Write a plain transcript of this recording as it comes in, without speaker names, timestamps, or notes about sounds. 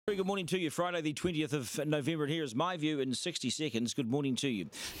Good morning to you. Friday the 20th of November, and here is my view in 60 seconds. Good morning to you.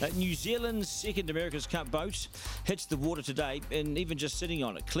 New Zealand's second America's Cup boat hits the water today, and even just sitting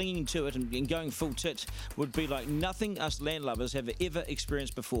on it, clinging to it and going full tit would be like nothing us landlubbers have ever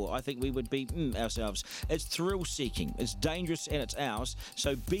experienced before. I think we would be ourselves. It's thrill-seeking, it's dangerous, and it's ours,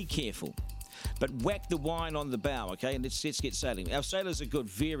 so be careful. But whack the wine on the bow, okay, and let's get sailing. Our sailors are good,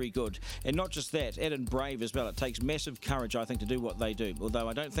 very good, and not just that, and brave as well. It takes massive courage, I think, to do what they do, although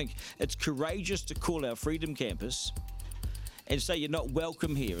I don't think it's courageous to call our Freedom Campus and say you're not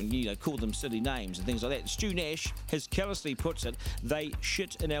welcome here and, call them silly names and things like that. Stu Nash, as callously puts it, they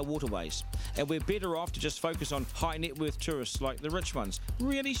shit in our waterways. And we're better off to just focus on high net worth tourists like the rich ones.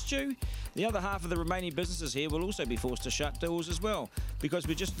 Really, Stu? The other half of the remaining businesses here will also be forced to shut doors as well, because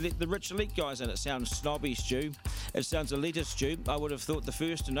we just let the rich elite guys in. It sounds snobby, Stu. It sounds elitist, Stu. I would have thought the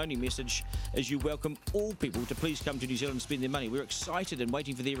first and only message is you welcome all people to please come to New Zealand and spend their money. We're excited and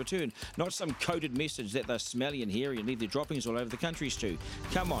waiting for their return, not some coded message that they're smelly and hairy and leave their droppings all over the country, Stu.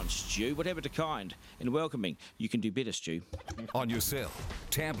 Come on, Stu. Whatever to kind and welcoming. You can do better, Stu. On your cell,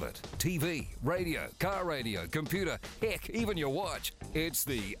 tablet, TV, radio, car radio, computer, heck, even your watch. It's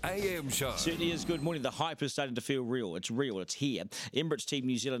the AM Show. Certainly is. Good morning. The hype is starting to feel real. It's real. It's here. Emirates Team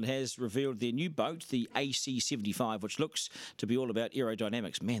New Zealand has revealed their new boat, the AC-75, which looks to be all about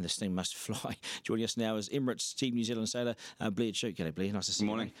aerodynamics. Man, this thing must fly. Joining us now is Emirates Team New Zealand sailor Blair Tuke. G'day, Blair. Nice to see you.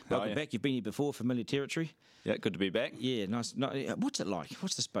 Good morning. Welcome back. You've been here before, familiar territory. Yeah, good to be back. Yeah, nice. What's it like?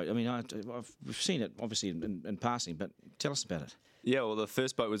 What's this boat? I mean, we've seen it obviously in passing, but tell us about it. Yeah, well, the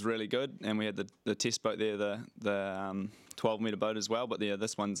first boat was really good, and we had the test boat there, the 12-metre boat as well. But yeah,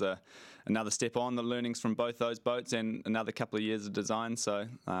 this one's another step on, the learnings from both those boats and another couple of years of design. So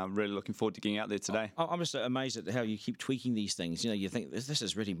really looking forward to getting out there today. I'm just amazed at how you keep tweaking these things. You think this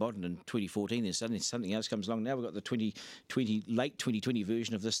is really modern in 2014, then suddenly something else comes along. Now we've got the late 2020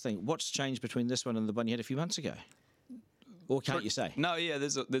 version of this thing. What's changed between this one and the one you had a few months ago? Or can't you say? No, yeah,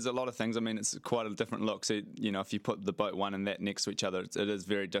 there's a lot of things. I mean, it's quite a different look. So, if you put the boat one and that next to each other, it is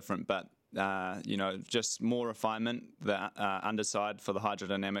very different. But, just more refinement. The underside for the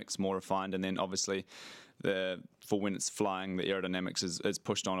hydrodynamics, more refined. And then obviously for when it's flying, the aerodynamics is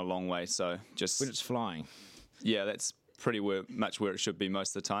pushed on a long way. So just... When it's flying? Yeah, that's pretty much where it should be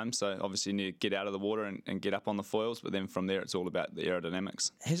most of the time. So obviously you need to get out of the water and get up on the foils. But then from there, it's all about the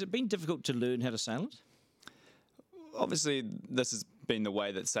aerodynamics. Has it been difficult to learn how to sail it? Obviously, this has been the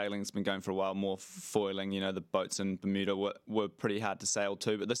way that sailing's been going for a while, more foiling. The boats in Bermuda were pretty hard to sail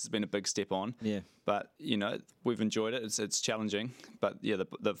too, but this has been a big step on. Yeah. But, we've enjoyed it. It's challenging. But, yeah,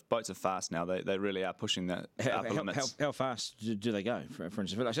 the boats are fast now. They really are pushing the upper limits. How fast do they go, for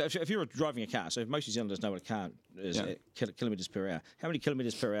instance? If you're driving a car, so if most New Zealanders know what a car is, kilometres per hour, how many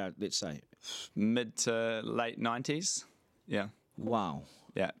kilometres per hour, let's say? Mid to late 90s. Yeah. Wow.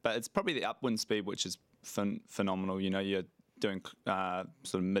 Yeah, but it's probably the upwind speed, which is phenomenal. You're doing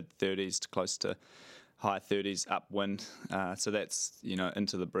sort of mid 30s to close to high 30s upwind. So that's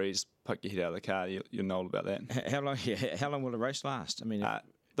into the breeze. Poke your head out of the car. You'll know all about that. How long will the race last? I mean,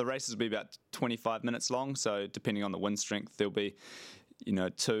 the races will be about 25 minutes long. So depending on the wind strength, there'll be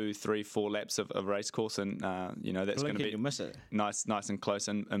 2, 3, 4 laps of race course, and that's going to be miss it. nice and close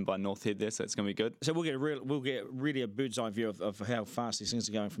in by North Head there, so it's going to be good. So we'll get really a bird's eye view of how fast these things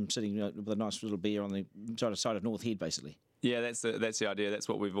are going from sitting with a nice little beer on the side of North Head, basically. Yeah, that's the idea. That's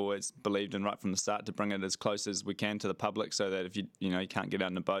what we've always believed in right from the start, to bring it as close as we can to the public, so that if you can't get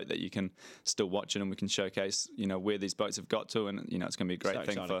out in a boat, that you can still watch it, and we can showcase where these boats have got to, and it's going to be a great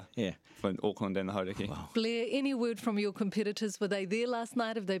thing for Auckland and the Hauraki. Wow. Blair, any word from your competitors? Were they there last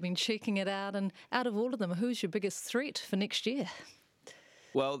night? Have they been checking it out? And out of all of them, who's your biggest threat for next year?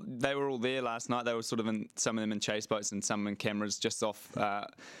 Well, they were all there last night. They were sort of some of them in chase boats and some in cameras just off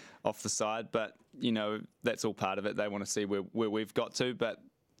the side. But, that's all part of it. They want to see where we've got to. But,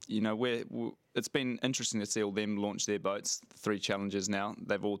 it's been interesting to see all them launch their boats, 3 challenges now.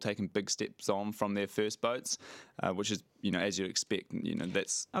 They've all taken big steps on from their first boats, which is, as you'd expect.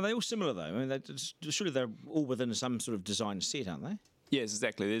 That's... Are they all similar, though? I mean, surely they're all within some sort of design set, aren't they? Yes,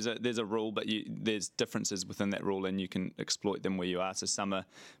 exactly. There's a rule, but there's differences within that rule, and you can exploit them where you are. So some are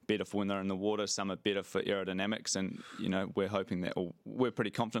better for when they're in the water, some are better for aerodynamics, and we're hoping that, or we're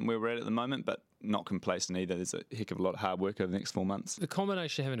pretty confident where we're at the moment, but not complacent either. There's a heck of a lot of hard work over the next 4 months. The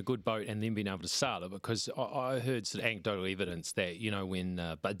combination of having a good boat and then being able to sail it, because I heard sort of anecdotal evidence that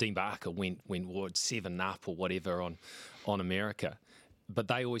when Dean Barker went 7 up or whatever on America. But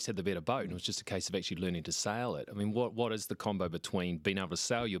they always had the better boat, and it was just a case of actually learning to sail it. I mean, what is the combo between being able to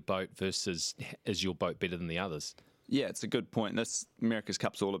sail your boat versus is your boat better than the others? Yeah, it's a good point. This America's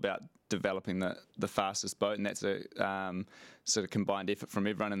Cup's all about developing the fastest boat, and that's a sort of combined effort from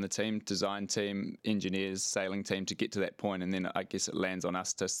everyone in the team, design team, engineers, sailing team, to get to that point, and then I guess it lands on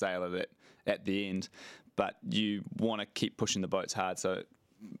us to sail it at the end. But you want to keep pushing the boats hard, so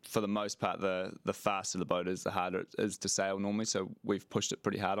for the most part, the faster the boat is, the harder it is to sail normally, so we've pushed it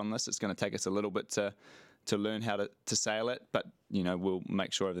pretty hard on this. It's going to take us a little bit to learn how to sail it, but we'll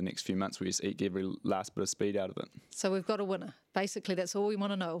make sure over the next few months we just eke every last bit of speed out of it. So we've got a winner. Basically, that's all we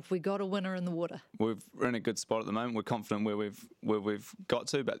want to know. If we got a winner in the water. We're in a good spot at the moment. We're confident where we've got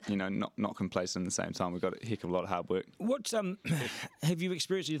to, but not complacent at the same time. We've got a heck of a lot of hard work. What have you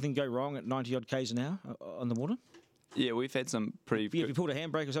experienced anything go wrong at 90 odd k's an hour on the water? Yeah, we've had some pretty. Have you pulled a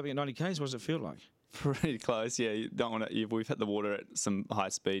handbrake or something at 90 k's? What does it feel like? Pretty close. Yeah, you don't want to. We've hit the water at some high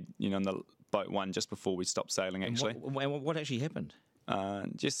speed. In the boat one just before we stopped sailing. Actually, and what actually happened?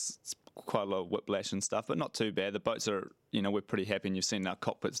 Just quite a lot of whiplash and stuff, but not too bad. The boats are, we're pretty happy, and you've seen our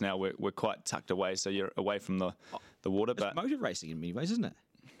cockpits now. We're quite tucked away, so you're away from the water. It's but motor racing in many ways, isn't it?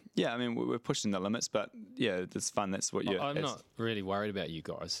 Yeah, I mean we're pushing the limits, but yeah, it's fun. That's what you're. I'm not really worried about you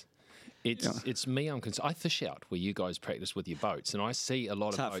guys. It's me. I'm concerned. I fish out where you guys practice with your boats, and I see a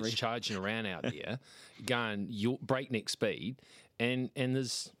lot of boats charging around out there, going your breakneck speed, and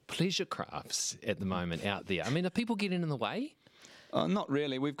there's pleasure crafts at the moment out there. I mean, are people getting in the way? Not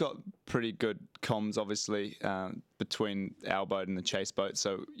really. We've got pretty good comms, obviously, between our boat and the chase boat.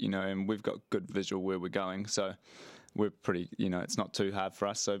 So and we've got good visual where we're going. So we're pretty. It's not too hard for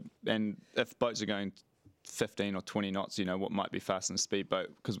us. So, and if boats are going 15 or 20 knots, what might be faster than a speedboat,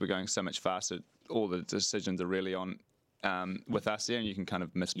 because we're going so much faster, all the decisions are really on with us there, and you can kind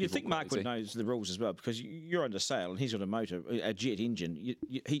of miss people. You think Mark would know the rules as well, because you're under sail and he's got a motor, a jet engine.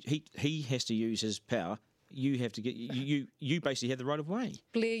 He has to use his power. You have to get you basically have the right of way.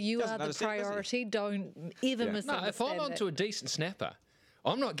 Blair, you are the priority. Don't ever misunderstand. No, if I'm onto a decent snapper,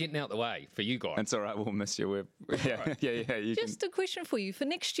 I'm not getting out the way for you guys. That's all right. We'll miss you. Yeah. Just a question for you for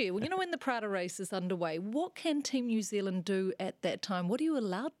next year. When the Prada race is underway, what can Team New Zealand do at that time? What are you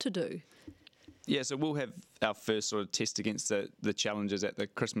allowed to do? Yeah, so we'll have our first sort of test against the challenges at the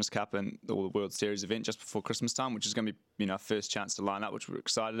Christmas Cup and the World Series event just before Christmas time, which is going to be our first chance to line up, which we're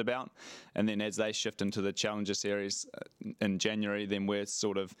excited about. And then as they shift into the Challenger Series in January, then we're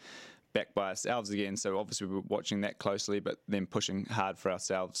sort of back by ourselves again. So obviously we're watching that closely, but then pushing hard for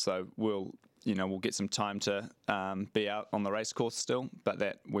ourselves. So we'll get some time to be out on the race course still, but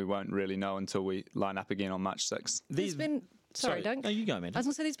that we won't really know until we line up again on March 6th. Sorry, don't. No, you go, man. I was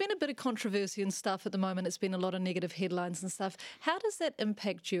going to say, there's been a bit of controversy and stuff at the moment. It's been a lot of negative headlines and stuff. How does that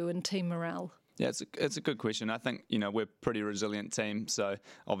impact you and team morale? Yeah, it's a good question. I think, we're a pretty resilient team. So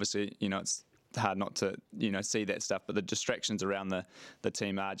obviously, it's hard not to, see that stuff. But the distractions around the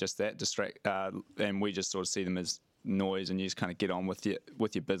team are just that, and we just sort of see them as noise, and you just kind of get on with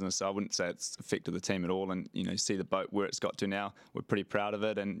your business. So I wouldn't say it's affected the team at all. And see the boat where it's got to now, we're pretty proud of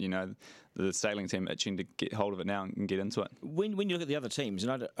it, and the sailing team itching to get hold of it now and get into it. When you look at the other teams,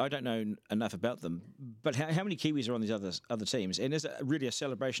 and I don't know enough about them, but how many Kiwis are on these other teams? And is it really a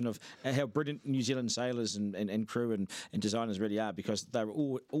celebration of how brilliant New Zealand sailors and crew and designers really are, because they're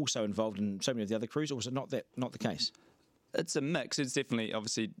all also involved in so many of the other crews, or is it not the case? It's a mix. It's definitely,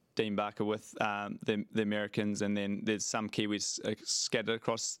 obviously, Dean Barker with the Americans, and then there's some Kiwis scattered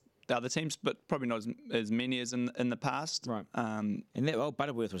across the other teams, but probably not as many as in the past. Right. And that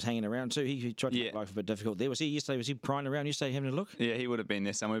Butterworth was hanging around too. He tried to make life a bit difficult there. Was he yesterday? Was he prying around yesterday having a look? Yeah, he would have been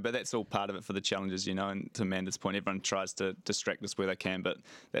there somewhere, but that's all part of it for the challenges, And to Amanda's point, everyone tries to distract us where they can, but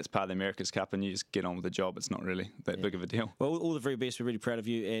that's part of the America's Cup, and you just get on with the job. It's not really that big of a deal. Well, all the very best. We're really proud of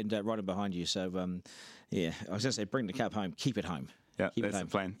you, and right in behind you. So, I was going to say, bring the cup home, keep it home. Yeah, that's the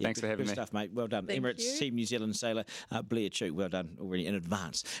plan. Thanks for having me. Good stuff, mate. Well done. Thank Emirates you. Team New Zealand sailor Blair Tuke. Well done already in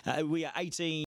advance. We are 18.